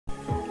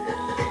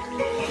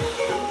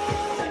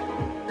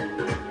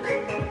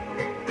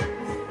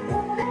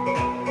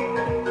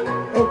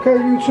Okay,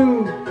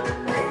 YouTube,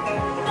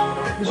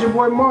 this is your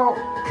boy Mark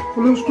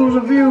for Loose Screws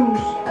and Views.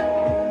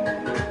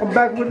 I'm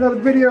back with another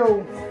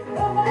video.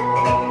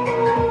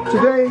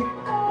 Today,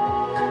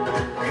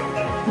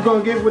 we're going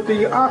to get with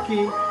the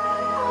AUKEY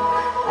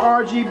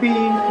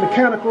RGB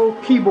mechanical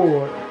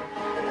keyboard.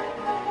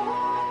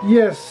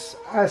 Yes,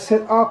 I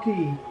said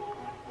AUKEY.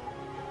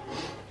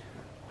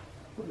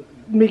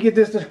 Let me get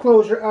this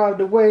disclosure out of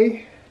the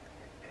way.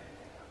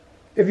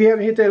 If you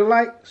haven't hit that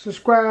like,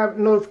 subscribe,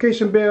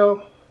 notification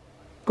bell,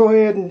 go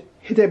ahead and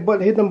hit that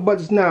button, hit them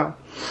buttons now.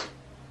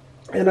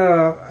 And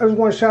I just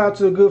want to shout out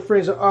to the good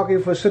friends at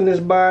AUKEY for sending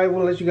this by. I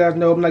want to let you guys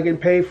know I'm not getting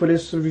paid for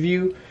this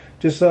review.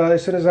 Just they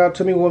sent this out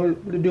to me,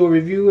 wanted to do a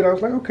review, and I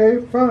was like,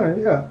 okay,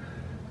 fine, yeah.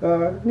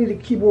 Need a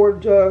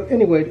keyboard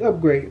anyway to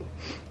upgrade.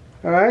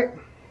 Alright?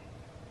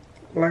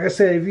 Like I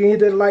said, if you hit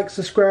that like,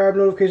 subscribe,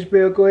 notification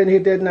bell, go ahead and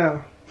hit that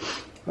now.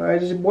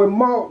 Alright, this is your boy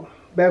Mark,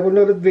 back with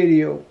another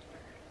video.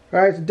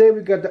 Alright, today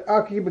we got the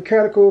AUKEY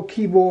mechanical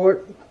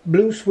keyboard,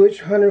 blue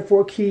switch,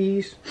 104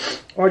 keys,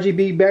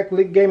 RGB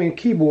backlit gaming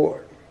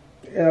keyboard.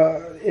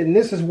 And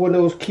this is one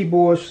of those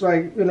keyboards,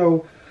 like, you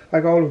know,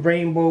 like all the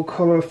rainbow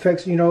color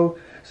effects, you know.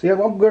 See, I'm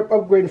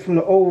upgrading from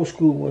the old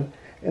school one.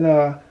 And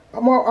I'm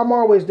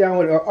always down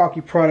with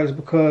AUKEY products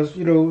because,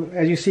 you know,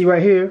 as you see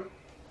right here,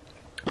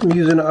 I'm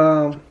using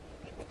an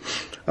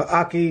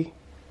AUKEY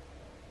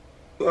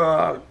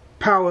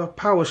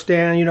power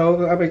stand, you know.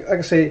 Like I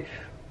say,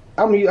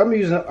 I'm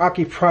using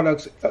AUKEY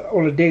products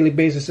on a daily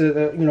basis.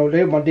 You know,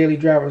 they're my daily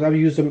drivers. I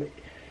use them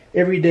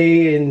every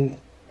day and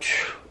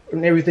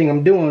everything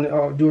I'm doing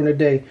during the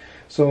day.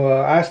 So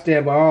I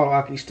stand by all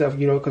AUKEY stuff,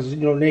 you know, because, you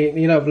know, they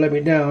never let me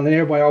down, and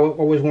everybody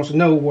always wants to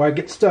know where I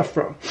get stuff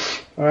from.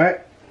 All right,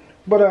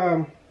 but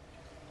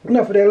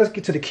enough of that. Let's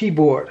get to the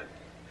keyboard.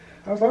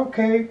 I was like,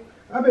 okay,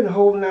 I've been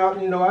holding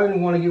out, you know. I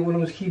didn't want to get one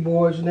of those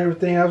keyboards and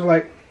everything. I was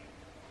like,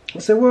 I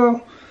said,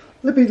 well,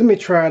 let me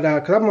try it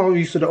out, because I'm all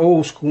used to the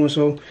old school,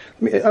 so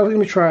let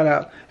me try it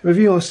out. If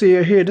you don't see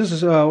it here, this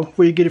is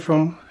where you get it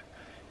from,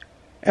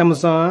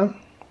 Amazon.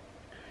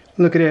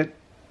 Look at that,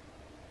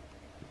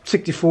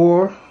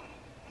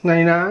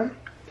 $64.99.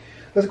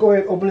 Let's go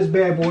ahead and open this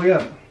bad boy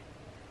up.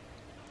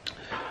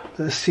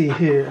 Let's see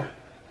here,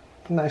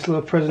 nice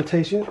little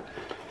presentation.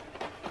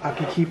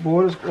 AUKEY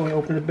keyboard. Let's go ahead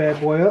and open the bad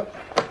boy up.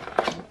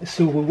 Let's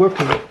see what we're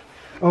working with.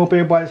 I hope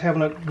everybody's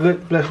having a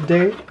good, blessed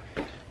day.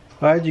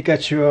 All right, you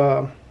got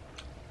your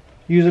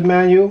user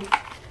manual,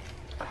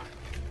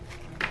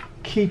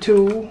 key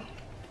tool,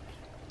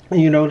 and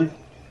you know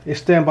they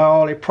stand by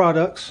all their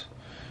products.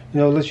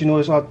 You know, let you know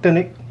it's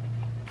authentic.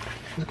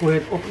 Let's go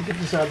ahead and get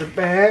this out of the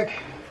bag.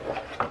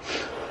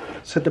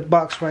 Set the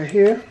box right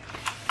here.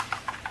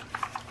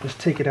 Let's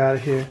take it out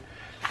of here.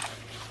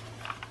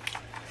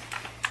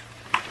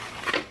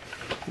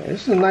 Man,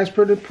 this is a nice,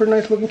 pretty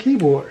nice looking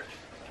keyboard.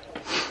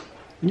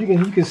 You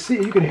can see,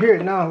 you can hear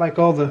it now, like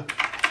all the.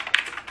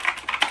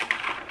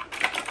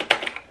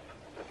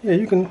 Yeah,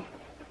 you can,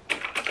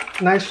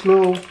 nice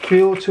little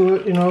feel to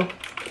it, you know.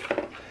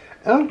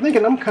 And I'm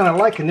thinking I'm kind of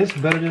liking this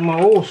better than my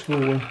old school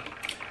one.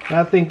 And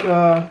I think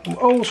my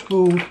old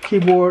school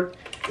keyboard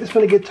is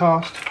going to get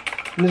tossed.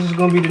 And this is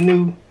going to be the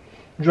new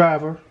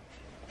driver.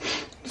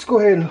 Let's go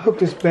ahead and hook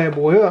this bad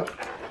boy up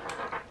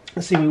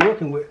and see what we're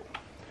working with.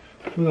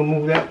 We're going to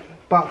move that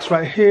box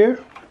right here.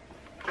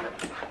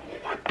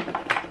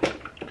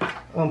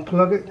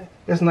 Unplug it.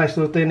 That's a nice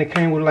little thing that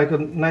came with like a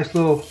nice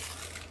little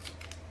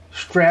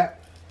strap.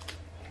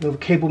 Little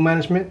cable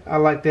management. I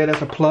like that.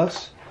 That's a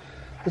plus.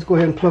 Let's go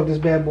ahead and plug this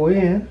bad boy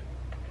in.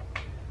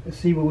 Let's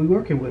see what we're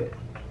working with.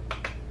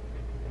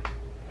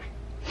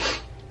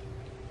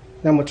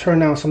 Now I'm going to turn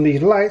down some of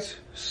these lights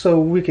so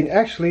we can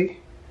actually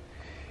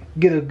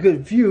get a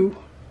good view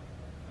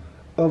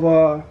of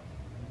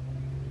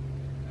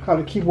how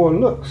the keyboard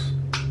looks.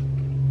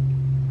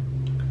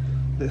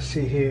 Let's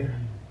see here.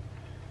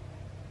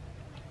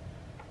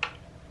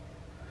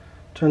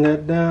 Turn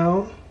that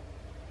down.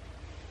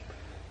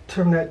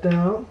 Turn that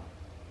down.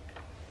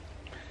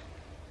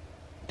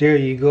 There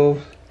you go.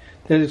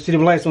 See, the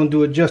lights don't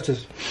do it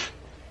justice.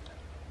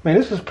 Man,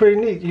 this is pretty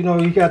neat. You know,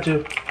 you got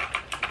a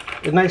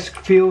nice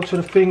feel to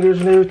the fingers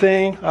and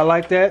everything. I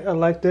like that. I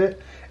like that.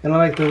 And I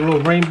like the little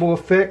rainbow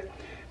effect.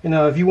 You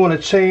know, if you want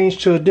to change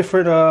to a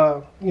different,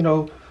 you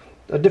know,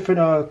 a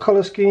different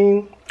color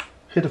scheme,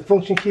 hit the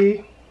function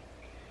key.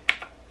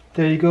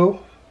 There you go.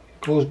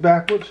 It goes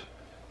backwards.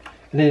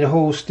 And then it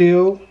holds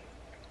still.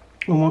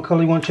 On one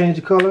color, you want to change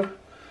the color.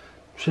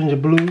 Change the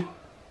blue,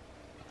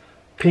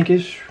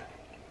 pinkish,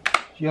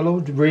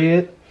 yellow,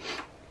 red.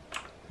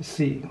 Let's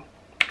see.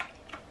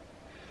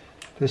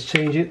 Let's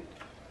change it.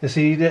 Let's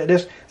see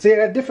that. See,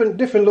 I got different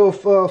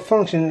little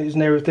functions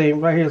and everything.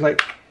 Right here is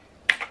like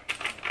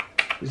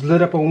it's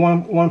lit up on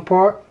one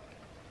part.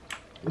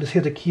 Let's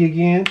hit the key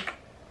again.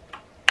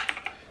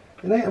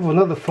 And they have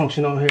another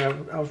function on here.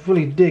 I was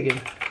really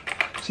digging.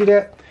 See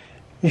that?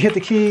 You hit the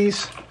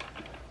keys,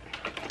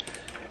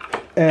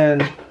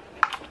 and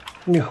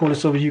let me hold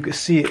this over so you can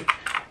see it.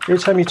 Every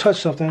time you touch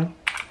something,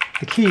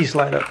 the keys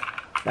light up.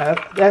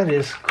 That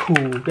is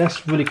cool. That's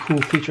a really cool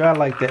feature. I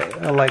like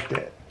that. I like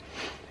that.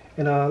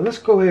 And let's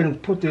go ahead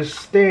and put this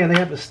stand. They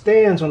have the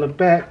stands on the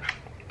back,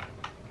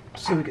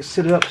 so we can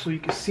sit it up so you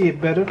can see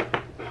it better.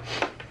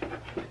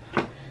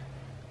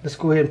 Let's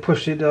go ahead and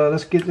push it.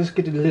 Let's get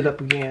the lid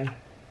up again.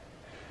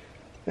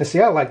 And see,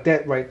 I like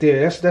that right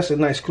there. That's a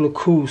nice little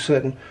cool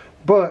setting.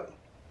 But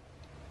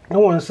I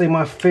want to say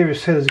my favorite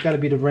set has got to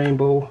be the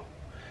rainbow.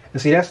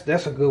 And see,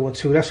 that's a good one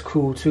too. That's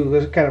cool too.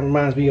 It kind of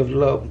reminds me of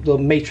the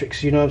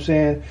Matrix. You know what I'm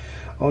saying?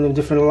 On the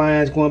different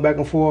lines going back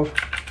and forth.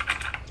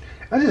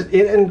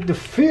 And the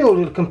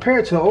feel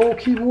compared to the old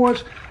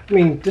keyboards. I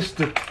mean, just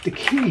the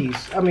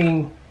keys. I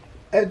mean,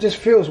 it just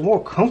feels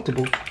more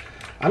comfortable.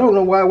 I don't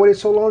know why I waited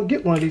so long to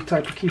get one of these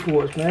type of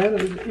keyboards,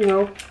 man. You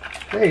know,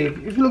 hey,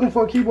 if you're looking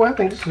for a keyboard, I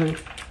think this is a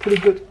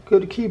pretty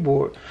good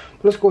keyboard.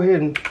 But let's go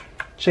ahead and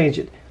change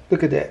it.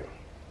 Look at that.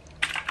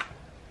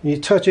 You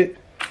touch it.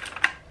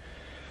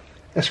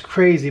 That's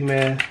crazy,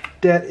 man.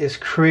 That is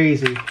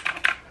crazy.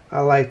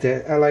 I like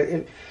that. I like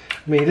it.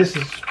 I mean, this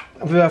is.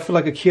 I feel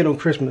like a kid on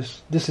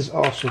Christmas. This is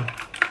awesome.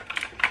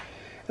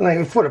 And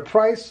like for the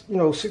price, you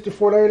know,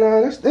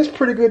 $64.99. That's a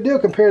pretty good deal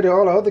compared to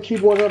all the other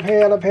keyboards I've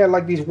had. I've had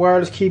like these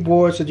wireless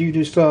keyboards that you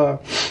just you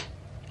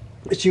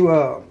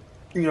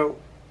know,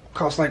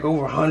 cost like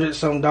over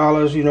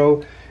 $100-some, you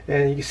know,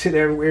 and you can sit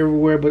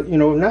everywhere. But you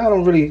know, now I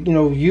don't really, you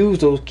know, use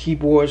those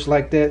keyboards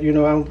like that. You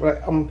know,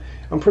 I'm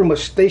pretty much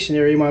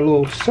stationary in my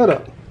little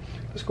setup.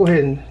 Let's go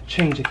ahead and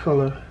change the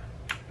color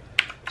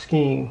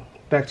scheme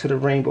back to the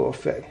rainbow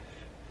effect.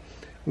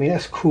 I mean,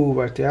 that's cool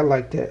right there. I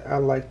like that. I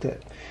like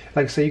that.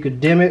 Like I say, you could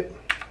dim it.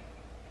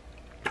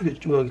 You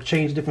could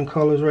change different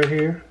colors right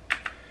here.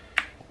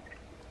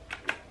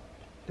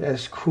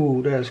 That's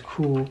cool. That's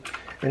cool.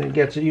 And it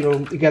gets, you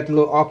know, you got the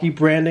little AUKEY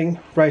branding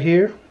right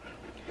here.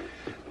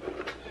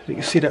 You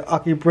can see the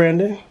AUKEY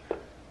branding.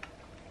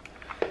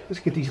 Let's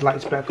get these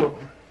lights back on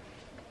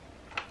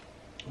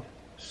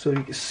so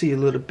you can see a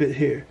little bit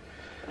here.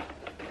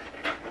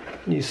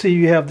 You see,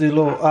 you have the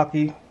little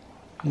AUKEY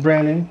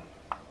branding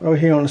over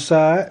here on the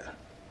side.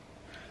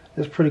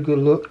 That's a pretty good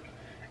look.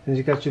 And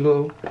you got your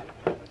little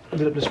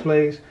lit up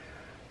displays.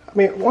 I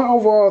mean, one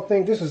overall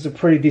thing, this is a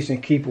pretty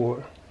decent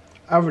keyboard.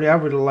 I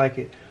really like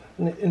it.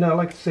 And I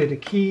like to say the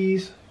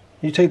keys.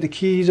 You take the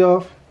keys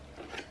off,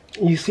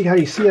 and you see how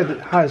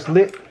it's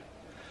lit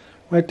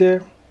right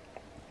there.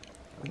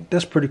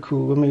 That's pretty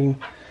cool. I mean,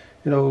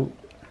 you know,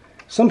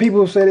 some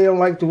people say they don't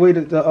like the way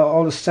that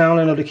all the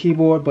sounding of the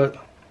keyboard, but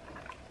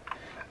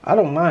I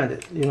don't mind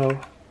it. You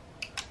know,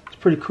 it's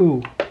pretty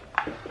cool.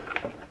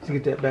 Let's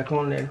get that back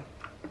on there.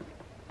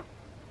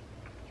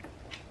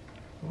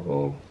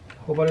 Oh,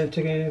 hope I didn't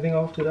take anything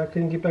off that I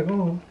couldn't get back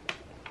on.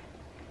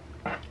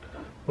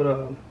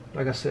 But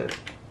like I said,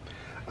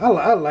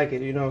 I like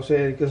it. You know what I'm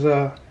saying? Because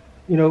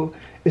you know,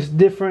 it's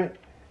different,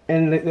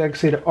 and like I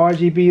said, the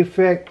RGB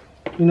effect.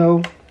 You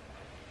know,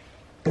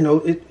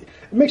 it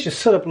makes your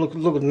setup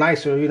look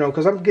nicer. You know,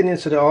 because I'm getting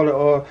into all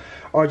the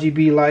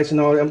RGB lights and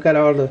all that. I've got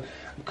all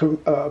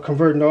the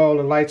converting all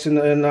the lights in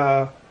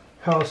the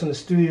house in the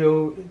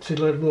studio to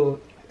the little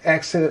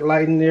accented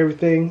lighting and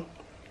everything.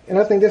 And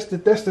I think that's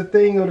the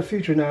thing of the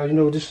future now. You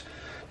know, just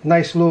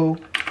nice little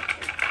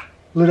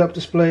lit up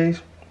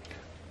displays.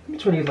 Let me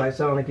turn these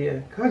lights on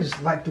again. I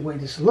just like the way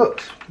this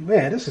looks.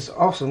 Man, this is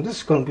awesome. This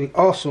is going to be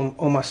awesome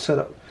on my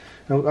setup.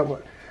 You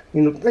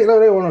know,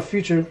 later on in the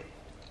future,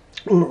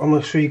 I'm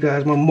going to show you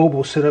guys my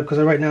mobile setup, because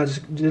right now I'm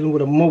just dealing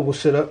with a mobile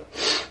setup,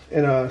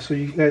 and so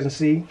you guys can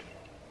see.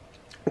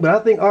 But I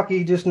think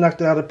AUKEY just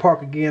knocked it out of the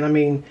park again. I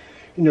mean,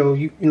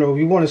 you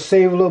want to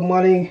save a little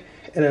money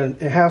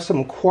and have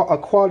a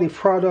quality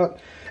product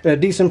at a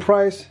decent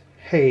price.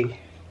 Hey,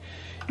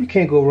 you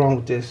can't go wrong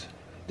with this.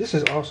 This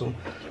is awesome.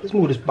 Let's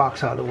move this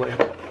box out of the way.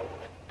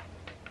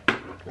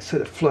 Let's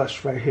set it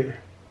flush right here.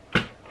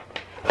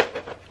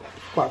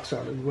 Box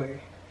out of the way.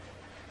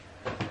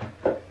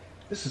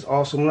 This is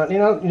awesome. You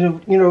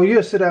know, you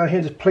just sit down here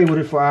and just play with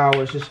it for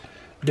hours. Just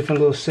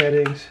different little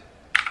settings.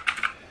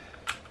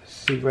 Let's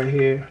see right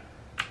here.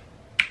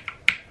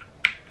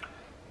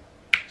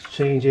 Let's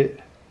change it.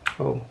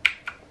 Oh,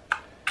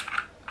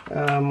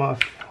 one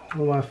of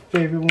my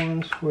favorite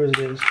ones. Where is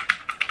this?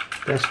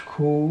 That's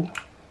cool.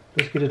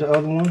 Let's get to the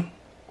other one.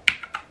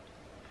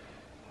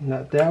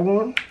 Not that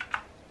one.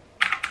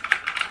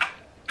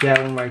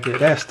 That one right there.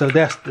 That's the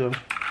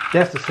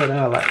setting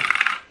I like.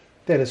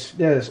 That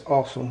is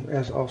awesome.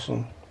 That's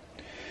awesome.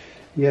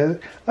 Yeah,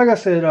 like I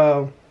said,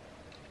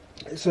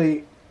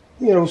 you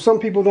know, some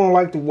people don't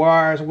like the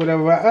wires or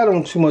whatever. I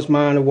don't too much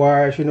mind the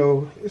wires. You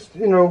know,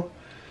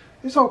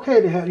 it's okay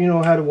to have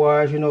have the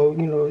wires. You know,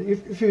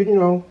 if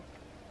you're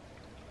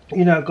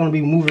not going to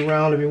be moving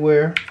around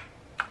everywhere.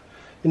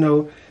 You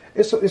know,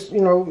 it's a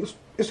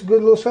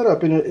good little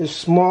setup, and it's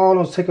small.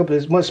 Don't take up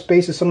as much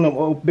space as some of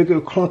them bigger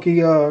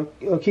clunky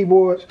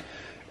keyboards.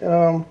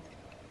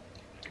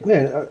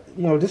 Man,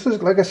 you know, this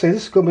is, like I say,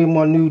 this is gonna be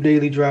my new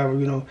daily driver.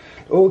 You know,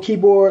 the old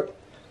keyboard,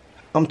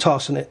 I'm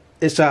tossing it.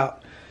 It's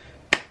out.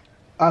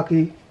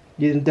 AUKEY,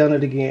 didn't done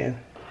it again.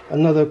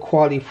 Another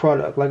quality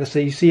product. Like I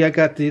say, you see, I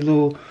got the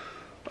little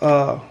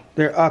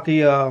their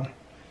AUKEY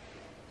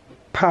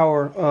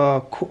power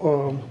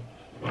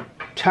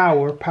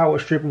power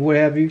strip or what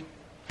have you.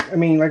 I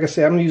mean, like I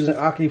said, I'm using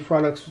AUKEY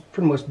products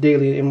pretty much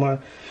daily in my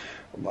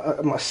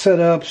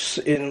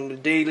setups,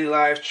 in daily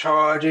life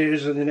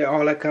charges, and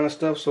all that kind of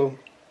stuff. So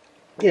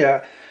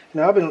yeah, you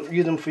know, I've been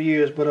using them for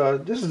years,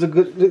 but this is a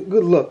good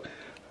look.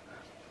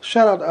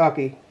 Shout out to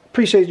AUKEY.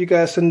 Appreciate you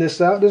guys sending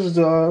this out. This is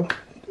a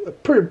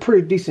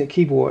pretty decent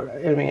keyboard.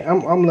 I mean,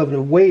 I'm loving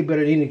it way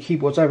better than any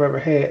keyboards I've ever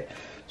had.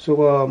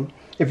 So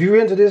if you're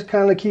into this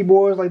kind of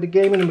keyboards, like the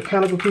gaming and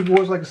mechanical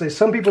keyboards, like I say,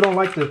 some people don't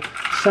like the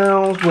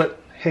sounds, but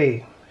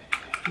hey,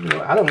 you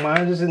know, I don't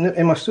mind. This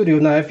in my studio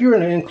now. If you're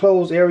in an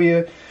enclosed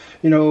area,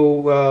 you know,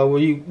 where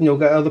you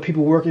got other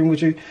people working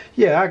with you,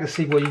 yeah, I can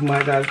see where you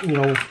might not, you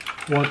know,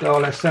 want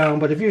all that sound.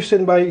 But if you're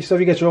sitting by yourself,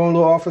 you got your own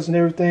little office and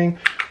everything,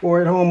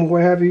 or at home or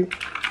what have you,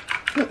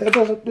 it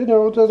doesn't, you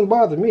know, it doesn't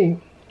bother me.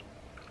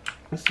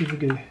 Let's see if we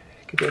can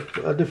get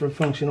a different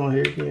function on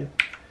here again.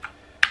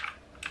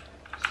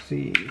 Let's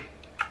see.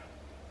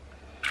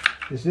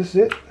 Is this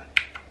it?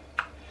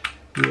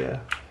 Yeah.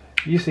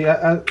 You see,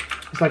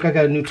 it's like I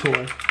got a new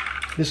toy.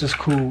 This is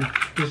cool.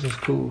 This is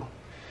cool.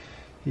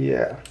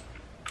 Yeah.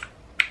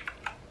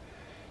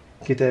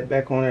 Get that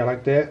back on there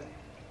like that.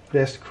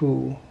 That's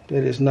cool.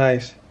 That is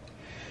nice.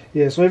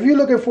 Yeah, so if you're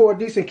looking for a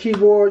decent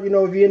keyboard, you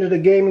know, if you're into the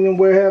gaming and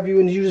where have you,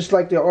 and you just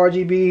like the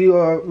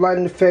RGB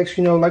lighting effects,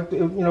 you know, like the,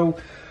 you know,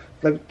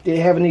 like they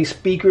having these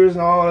speakers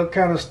and all that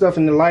kind of stuff,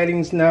 and the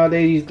lightings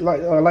nowadays,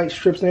 light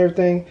strips and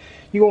everything,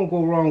 you won't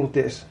go wrong with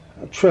this.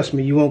 Trust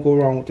me, you won't go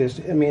wrong with this.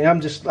 I mean,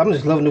 I'm just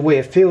loving the way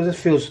it feels. It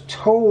feels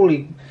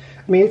totally,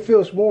 I mean, it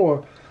feels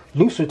more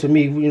looser to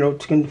me, you know,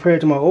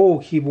 compared to my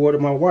old keyboard or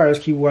my wireless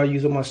keyboard I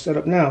use on my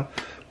setup now.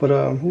 But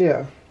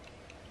yeah.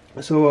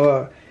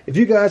 So if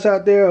you guys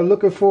out there are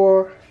looking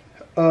for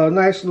a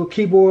nice little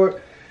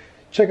keyboard,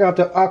 check out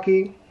the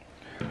AUKEY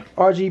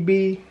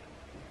RGB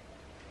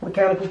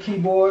mechanical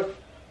keyboard.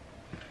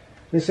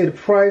 They say the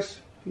price,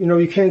 you know,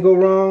 you can't go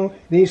wrong.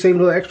 Then you save a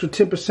little extra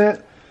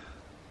 10%.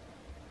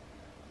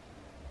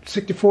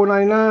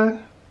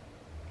 $64.99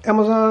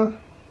 Amazon.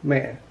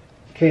 Man,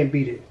 can't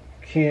beat it.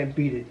 Can't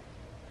beat it.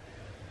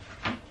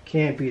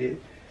 Can't beat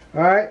it.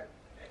 Alright,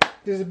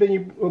 this has been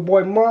your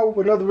boy Mark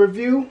with another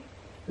review.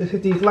 Let's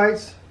hit these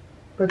lights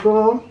back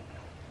on.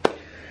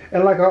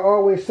 And like I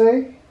always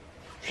say,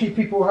 treat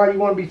people how you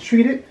want to be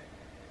treated.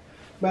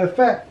 Matter of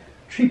fact,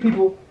 treat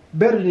people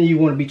better than you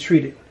want to be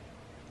treated.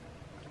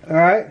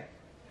 Alright,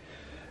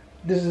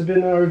 this has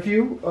been a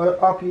review of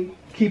AUKEY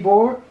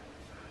keyboard.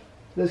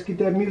 Let's get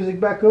that music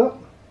back up.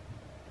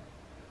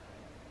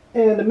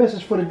 And the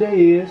message for the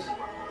day is,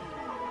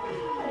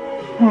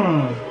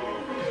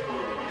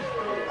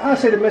 I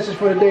say the message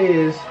for the day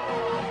is,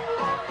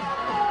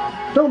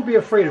 don't be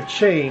afraid of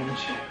change.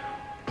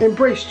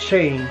 Embrace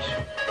change.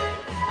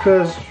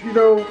 Because, you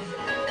know,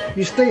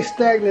 you stay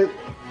stagnant,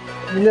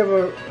 you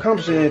never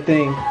accomplish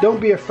anything. Don't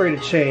be afraid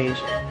of change.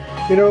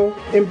 You know,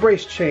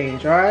 embrace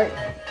change, alright?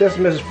 That's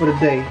the message for the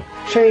day.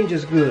 Change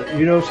is good,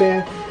 you know what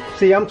I'm saying?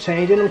 See, I'm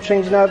changing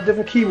out a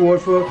different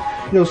keyboard for,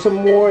 you know, some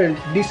more and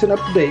decent up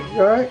to date,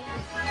 alright?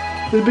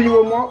 This has been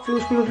your Mark for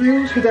School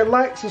Reviews. Hit that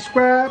like,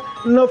 subscribe,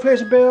 and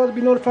notification bell to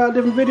be notified of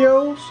different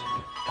videos,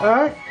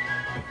 alright?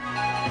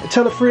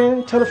 Tell a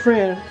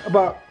friend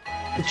about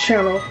the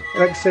channel.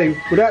 Like I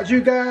say, without you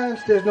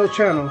guys, there's no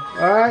channel,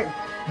 alright?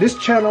 This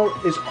channel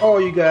is all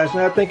you guys,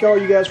 and I thank all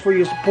you guys for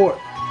your support.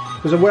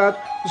 Because without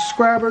the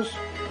subscribers,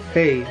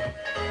 hey,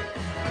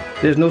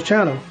 there's no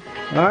channel,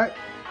 alright?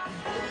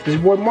 This is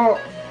your boy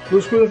Mark,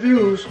 Blue School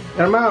Reviews,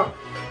 and I'm out.